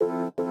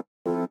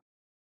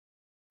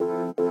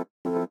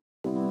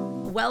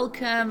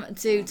Welcome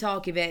to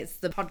Talky Bits,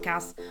 the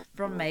podcast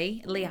from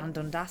me, Leanne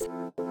Dundas.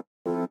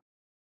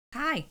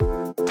 Hi.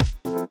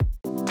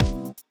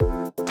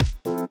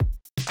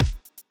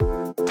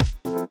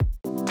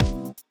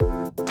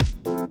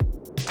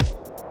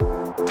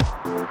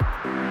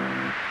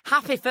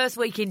 Happy first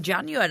week in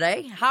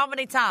January. How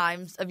many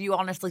times have you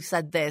honestly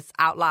said this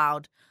out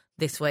loud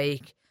this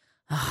week?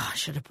 Oh, I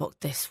should have booked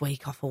this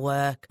week off of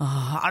work.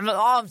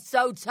 I'm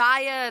so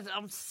tired.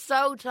 I'm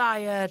so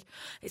tired.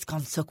 It's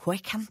gone so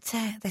quick, hasn't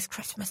it? This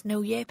Christmas,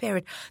 New Year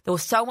period. There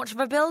was so much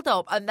of a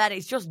build-up, and then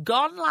it's just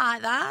gone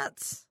like that.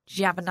 Did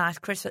you have a nice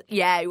Christmas?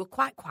 Yeah, it was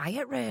quite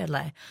quiet,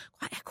 really.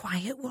 Quite a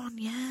quiet one,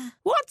 yeah.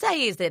 What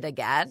day is it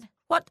again?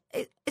 What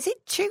is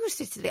it?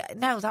 Tuesday today?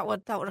 No, that was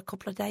a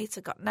couple of days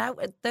ago. No,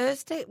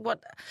 Thursday.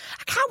 What?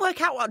 I can't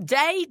work out what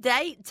day,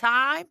 date,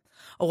 time.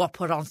 Oh, I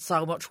put on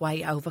so much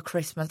weight over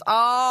Christmas.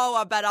 Oh,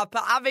 I bet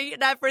I've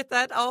eaten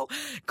everything. Oh,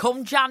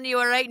 come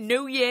January,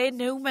 New Year,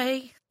 new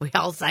me. We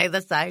all say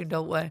the same,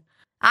 don't we?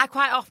 I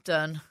quite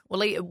often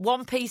will eat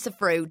one piece of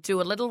fruit,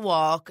 do a little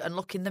walk, and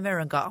look in the mirror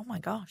and go, "Oh my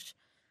gosh,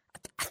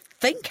 I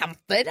think I'm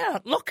thinner.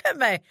 Look at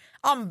me.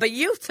 I'm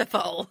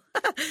beautiful."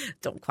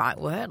 Don't quite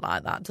work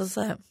like that, does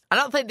it? I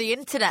don't think the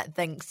internet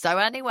thinks so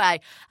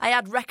anyway. I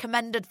had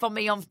recommended for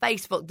me on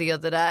Facebook the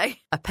other day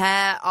a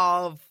pair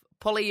of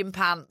pulley-in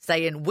pants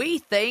saying, "We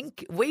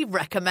think we've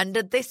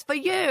recommended this for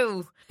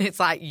you." It's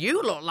like,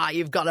 you look like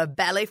you've got a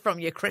belly from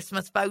your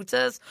Christmas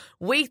photos.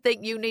 We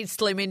think you need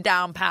slimming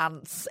down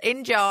pants.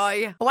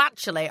 Enjoy. Oh,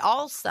 actually,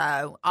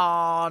 also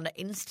on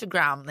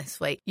Instagram this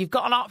week, you've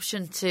got an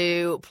option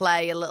to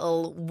play a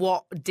little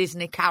What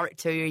Disney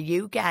Character Are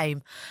You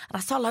game. And I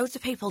saw loads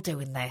of people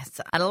doing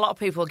this. And a lot of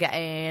people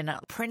getting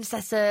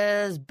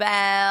princesses,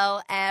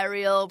 Belle,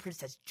 Ariel,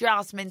 Princess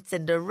Jasmine,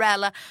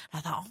 Cinderella. And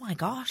I thought, oh my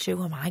gosh,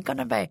 who am I going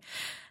to be?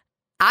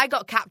 I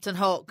got Captain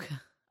Hook.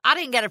 I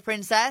didn't get a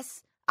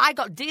princess. I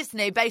got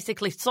Disney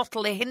basically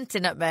subtly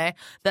hinting at me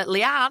that,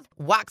 Leanne,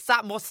 wax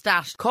that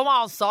moustache. Come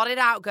on, sort it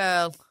out,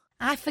 girl.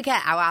 I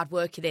forget how hard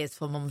work it is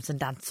for mums and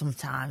dads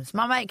sometimes.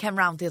 My mate came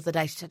round the other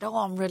day. She said, "Oh,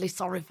 I'm really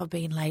sorry for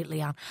being late,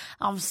 Leanne.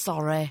 I'm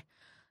sorry.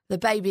 The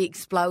baby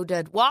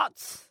exploded."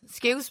 What?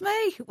 Excuse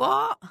me?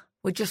 What?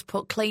 We just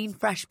put clean,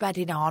 fresh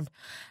bedding on,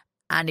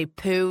 and he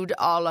pooed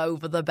all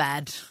over the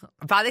bed.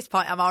 By this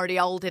point, I'm already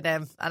holding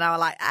him, and I was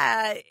like,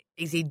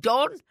 is he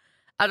done?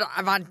 And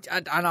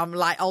I'm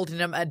like holding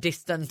him at a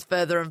distance,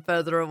 further and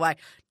further away.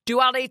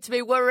 Do I need to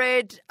be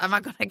worried? Am I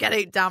going to get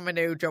it down my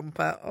new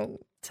jumper? Oh,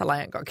 till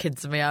I ain't got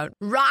kids of my own.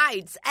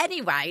 Right.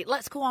 Anyway,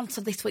 let's go on to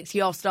this week's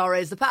Your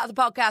Stories, the part of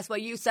the podcast where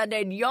you send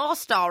in your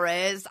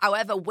stories,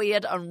 however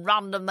weird and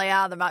random they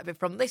are. They might be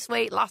from this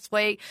week, last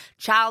week,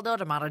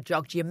 childhood. I might have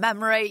jogged your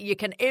memory. You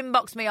can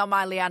inbox me on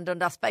my Leanne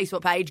Dundas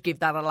Facebook page. Give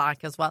that a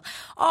like as well.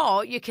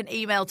 Or you can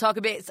email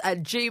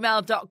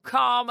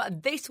talkabits@gmail.com.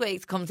 This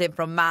week's comes in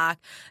from Mark,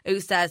 who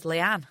says,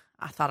 "Leanne,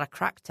 I thought I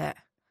cracked it.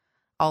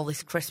 All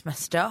this Christmas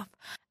stuff.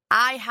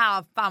 I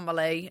have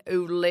family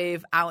who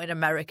live out in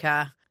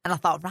America. And I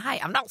thought,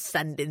 right, I'm not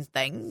sending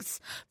things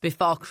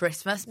before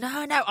Christmas.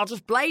 No, I'll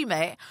just blame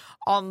it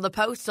on the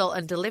postal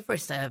and delivery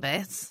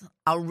service.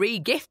 I'll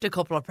re-gift a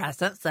couple of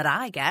presents that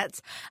I get,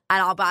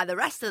 and I'll buy the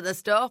rest of the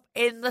stuff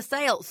in the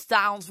sale."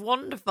 Sounds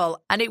wonderful.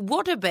 And it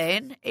would have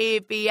been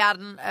if he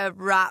hadn't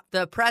wrapped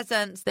the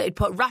presents that he'd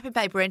put wrapping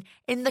paper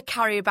in the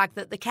carrier bag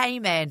that they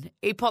came in.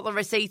 He put the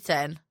receipt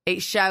in.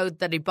 It showed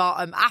that he bought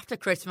them after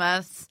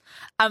Christmas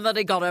and that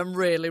he got them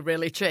really,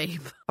 really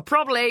cheap. I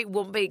probably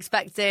wouldn't be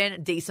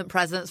expecting decent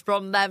presents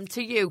from them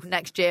to you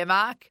next year,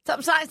 Mark. So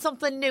I'm starting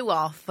something new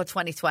off for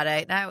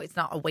 2020. No, it's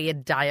not a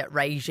weird diet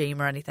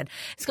regime or anything.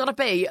 It's going to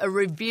be a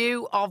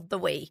review of the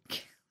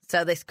week.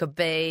 So this could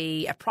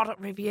be a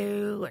product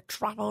review, a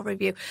travel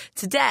review.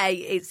 Today,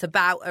 it's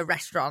about a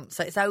restaurant.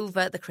 So it's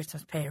over the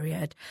Christmas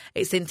period.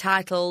 It's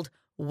entitled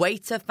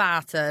Waiter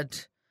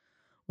Farted.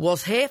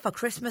 Was here for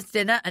Christmas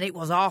dinner and it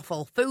was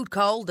awful. Food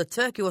cold, the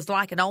turkey was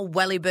like an old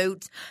welly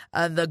boot,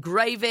 and the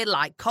gravy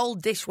like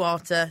cold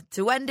dishwater.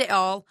 To end it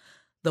all,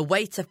 the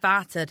waiter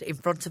farted in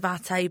front of our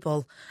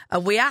table,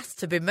 and we asked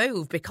to be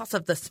moved because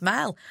of the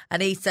smell,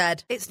 and he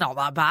said, "It's not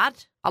that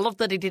bad." I love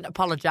that he didn't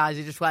apologise.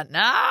 He just went,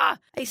 "Nah,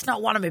 it's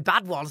not one of my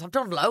bad ones. I've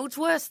done loads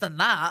worse than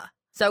that."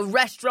 So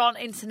restaurant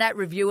internet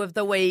review of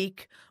the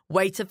week.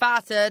 Waiter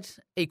farted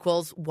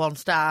equals 1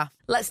 star.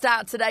 Let's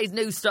start today's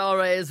news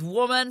stories.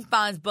 Woman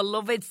finds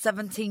beloved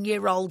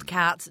 17-year-old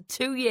cat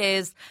 2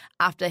 years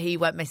after he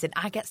went missing.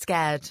 I get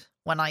scared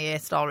when I hear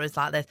stories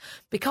like this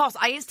because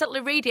I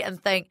instantly read it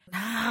and think,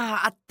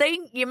 I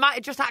think you might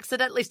have just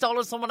accidentally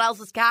stolen someone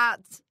else's cat.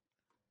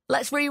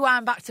 Let's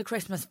rewind back to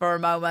Christmas for a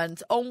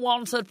moment.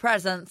 Unwanted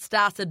presents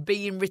started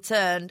being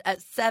returned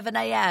at 7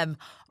 a.m.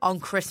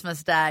 on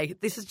Christmas Day.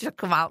 This has just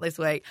come out this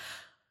week.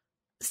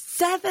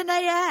 7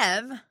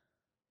 a.m.?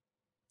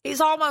 It's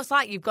almost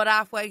like you've got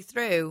halfway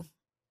through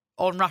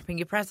unwrapping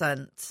your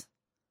present.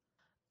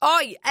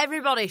 Oi,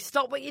 everybody,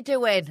 stop what you're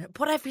doing.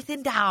 Put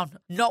everything down.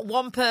 Not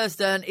one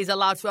person is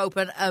allowed to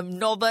open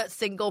another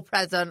single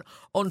present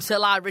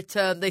until I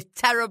return this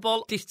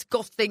terrible,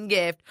 disgusting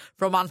gift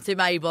from Auntie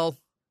Mabel.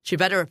 She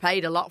better have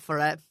paid a lot for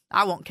it.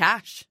 I want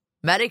cash.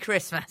 Merry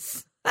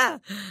Christmas.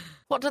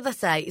 What do they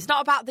say? It's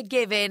not about the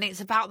giving,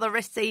 it's about the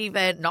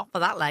receiving. Not for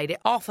that lady.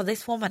 Or for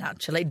this woman,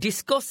 actually.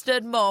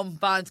 Disgusted mum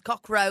finds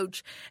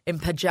cockroach in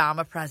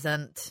pyjama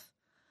present.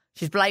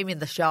 She's blaming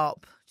the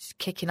shop. She's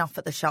kicking off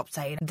at the shop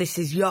saying, this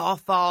is your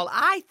fault.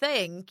 I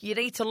think you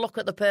need to look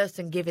at the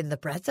person giving the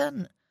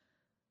present.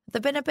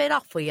 They've been a bit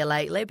off with you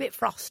lately, a bit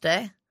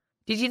frosty.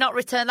 Did you not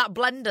return that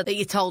blender that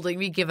you told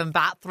him you'd given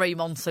back 3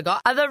 months ago?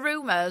 Are there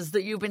rumours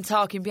that you've been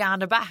talking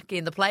behind her back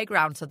in the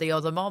playground to the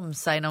other mums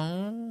saying,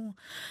 oh,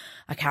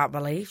 I can't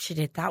believe she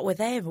did that with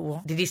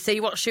him. Did you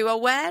see what she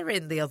was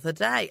wearing the other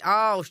day?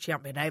 Oh, she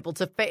hasn't been able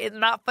to fit in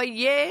that for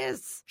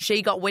years.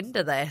 She got wind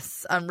of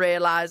this and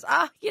realised,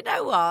 you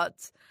know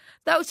what?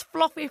 Those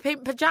fluffy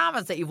pink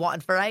pyjamas that you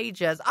wanted for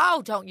ages.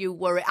 Oh, don't you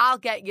worry. I'll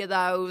get you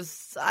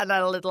those. And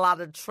a little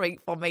added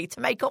treat for me to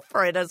make up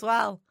for it as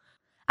well.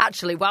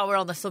 Actually, while we're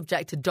on the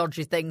subject of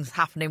dodgy things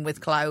happening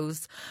with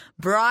clothes,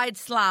 bride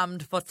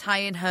slammed for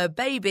tying her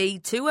baby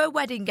to her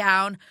wedding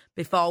gown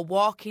before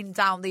walking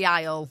down the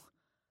aisle.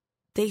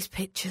 These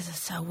pictures are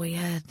so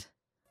weird.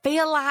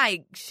 Feel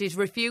like she's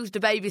refused a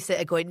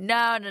babysitter going, no,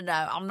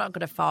 I'm not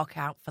going to fork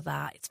out for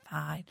that. It's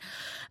fine.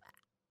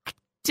 I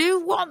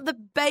do want the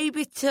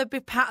baby to be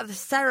part of the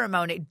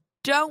ceremony.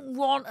 Don't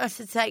want her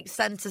to take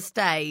centre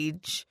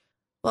stage.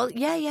 Well,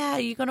 yeah,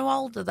 you're going to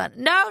hold her then.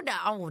 No,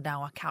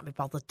 I can't be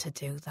bothered to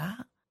do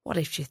that. What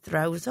if she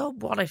throws up?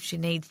 What if she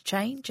needs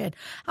changing?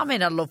 I'm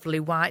in a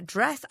lovely white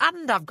dress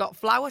and I've got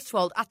flowers to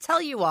hold. I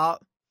tell you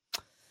what,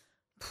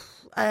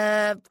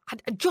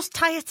 just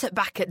tie it at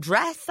back at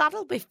dress.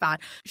 That'll be fine.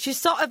 She's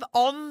sort of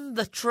on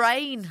the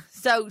train.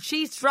 So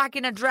she's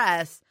dragging a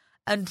dress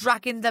and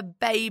dragging the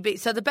baby.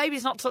 So the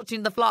baby's not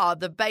touching the floor.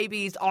 The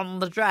baby's on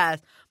the dress,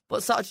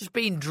 but sort of just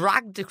being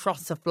dragged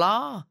across the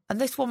floor. And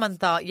this woman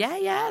thought,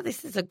 yeah,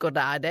 this is a good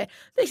idea.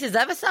 This is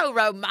ever so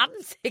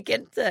romantic,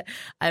 isn't it?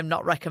 I'm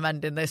not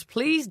recommending this.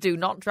 Please do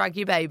not drag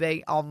your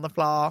baby on the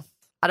floor.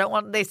 I don't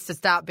want this to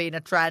start being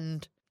a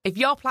trend. If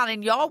you're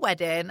planning your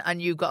wedding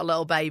and you've got a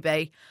little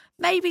baby,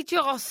 maybe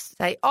just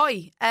say,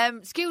 oi,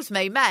 excuse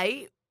me,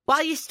 mate,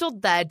 while you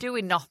stood there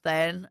doing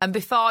nothing and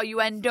before you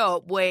end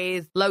up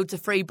with loads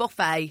of free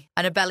buffet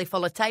and a belly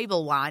full of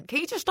table wine, can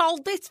you just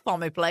hold this for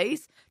me,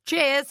 please?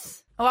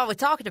 Cheers. While we're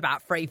talking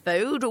about free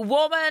food,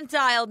 woman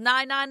dialed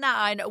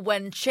 999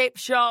 when chip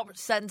shop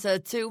sent her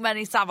too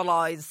many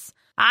Savoys.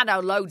 I know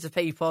loads of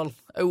people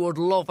who would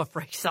love a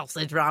free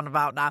sausage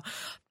roundabout now.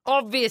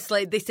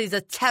 Obviously, this is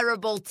a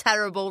terrible,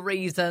 terrible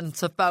reason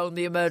to phone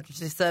the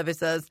emergency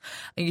services,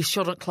 and you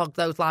shouldn't clog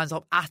those lines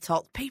up at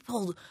all.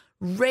 People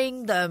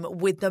ring them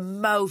with the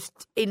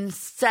most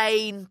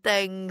insane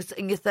things,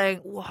 and you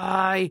think,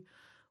 why?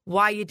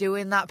 Why are you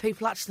doing that?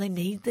 People actually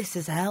need this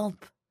as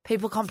help.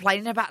 People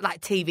complaining about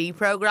like TV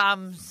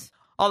programmes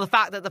or the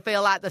fact that they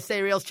feel like the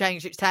cereal's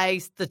changed its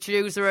taste, the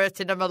chews are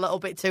hurting them a little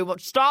bit too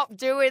much. Stop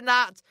doing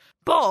that.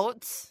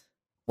 But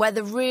where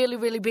they're really,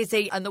 really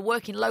busy and they're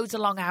working loads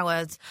of long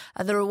hours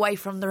and they're away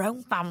from their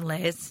own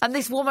families. And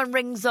this woman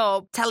rings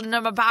up telling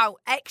them about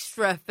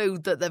extra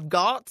food that they've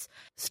got.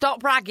 Stop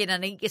bragging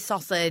and eat your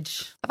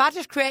sausage. Have I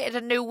just created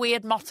a new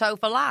weird motto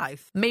for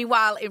life?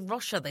 Meanwhile, in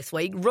Russia this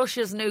week,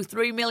 Russia's new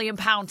 £3 million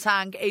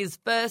tank is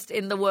first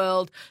in the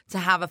world to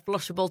have a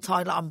flushable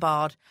toilet on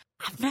board.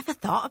 I've never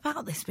thought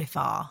about this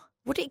before.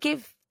 Would it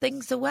give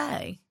things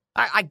away?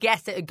 I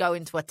guess it would go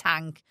into a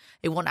tank.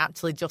 It wouldn't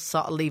actually just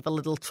sort of leave a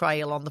little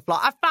trail on the floor.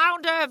 I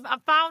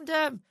found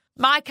him.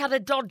 Mike had a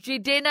dodgy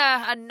dinner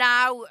and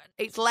now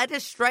it's led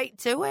us straight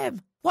to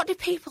him. What did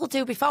people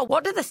do before?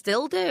 What do they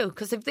still do?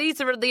 Because if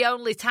these are the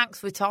only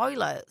tanks with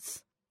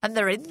toilets and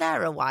they're in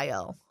there a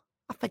while,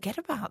 I forget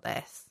about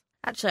this.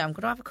 Actually, I'm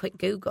going to have a quick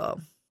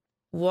Google.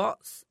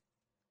 What's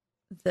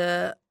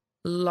the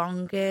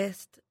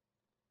longest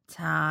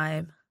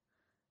time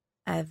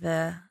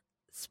ever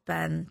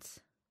spent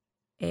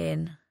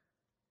in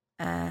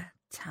a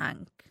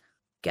tank?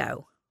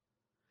 Go.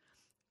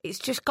 It's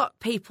just got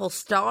people's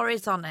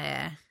stories on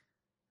here.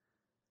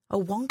 Oh,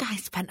 one guy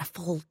spent a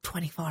full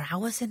 24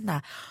 hours in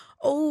there.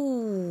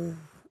 Oh.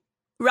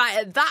 Right,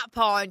 at that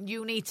point,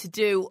 you need to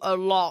do a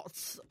lot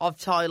of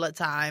toilet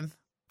time.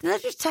 They're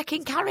just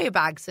taking carrier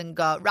bags and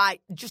go,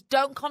 right, just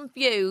don't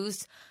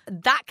confuse.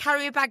 That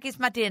carrier bag is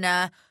my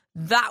dinner.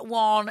 That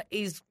one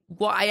is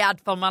what I had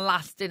for my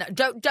last dinner.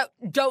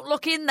 Don't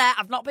look in there.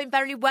 I've not been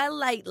very well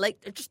lately.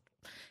 Just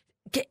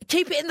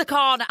keep it in the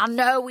corner. I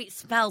know it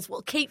smells.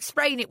 We'll keep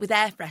spraying it with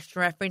air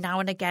freshener every now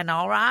and again,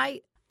 all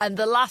right? And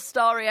the last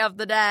story of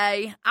the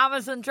day,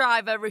 Amazon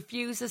driver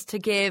refuses to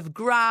give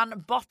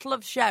Gran bottle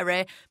of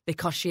sherry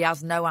because she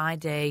has no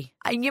ID.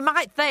 And you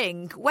might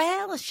think,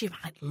 well, she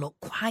might look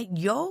quite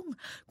young,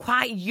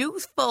 quite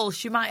youthful.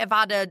 She might have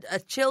had a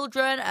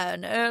children at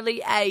an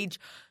early age.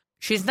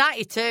 She's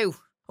 92.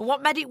 And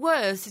what made it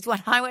worse is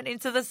when I went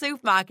into the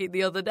supermarket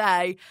the other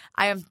day,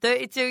 I am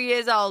 32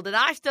 years old and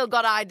I still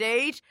got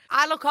ID'd.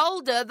 I look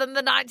older than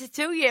the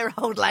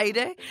 92-year-old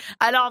lady.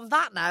 And on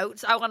that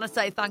note, I want to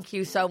say thank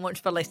you so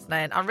much for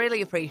listening. I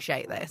really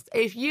appreciate this.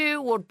 If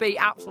you would be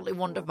absolutely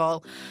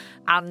wonderful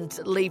and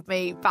leave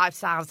me 5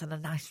 stars and a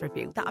nice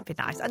review, that'd be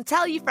nice. And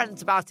tell your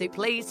friends about it,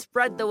 please.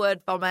 Spread the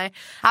word for me.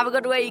 Have a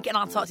good week and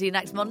I'll talk to you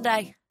next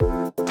Monday.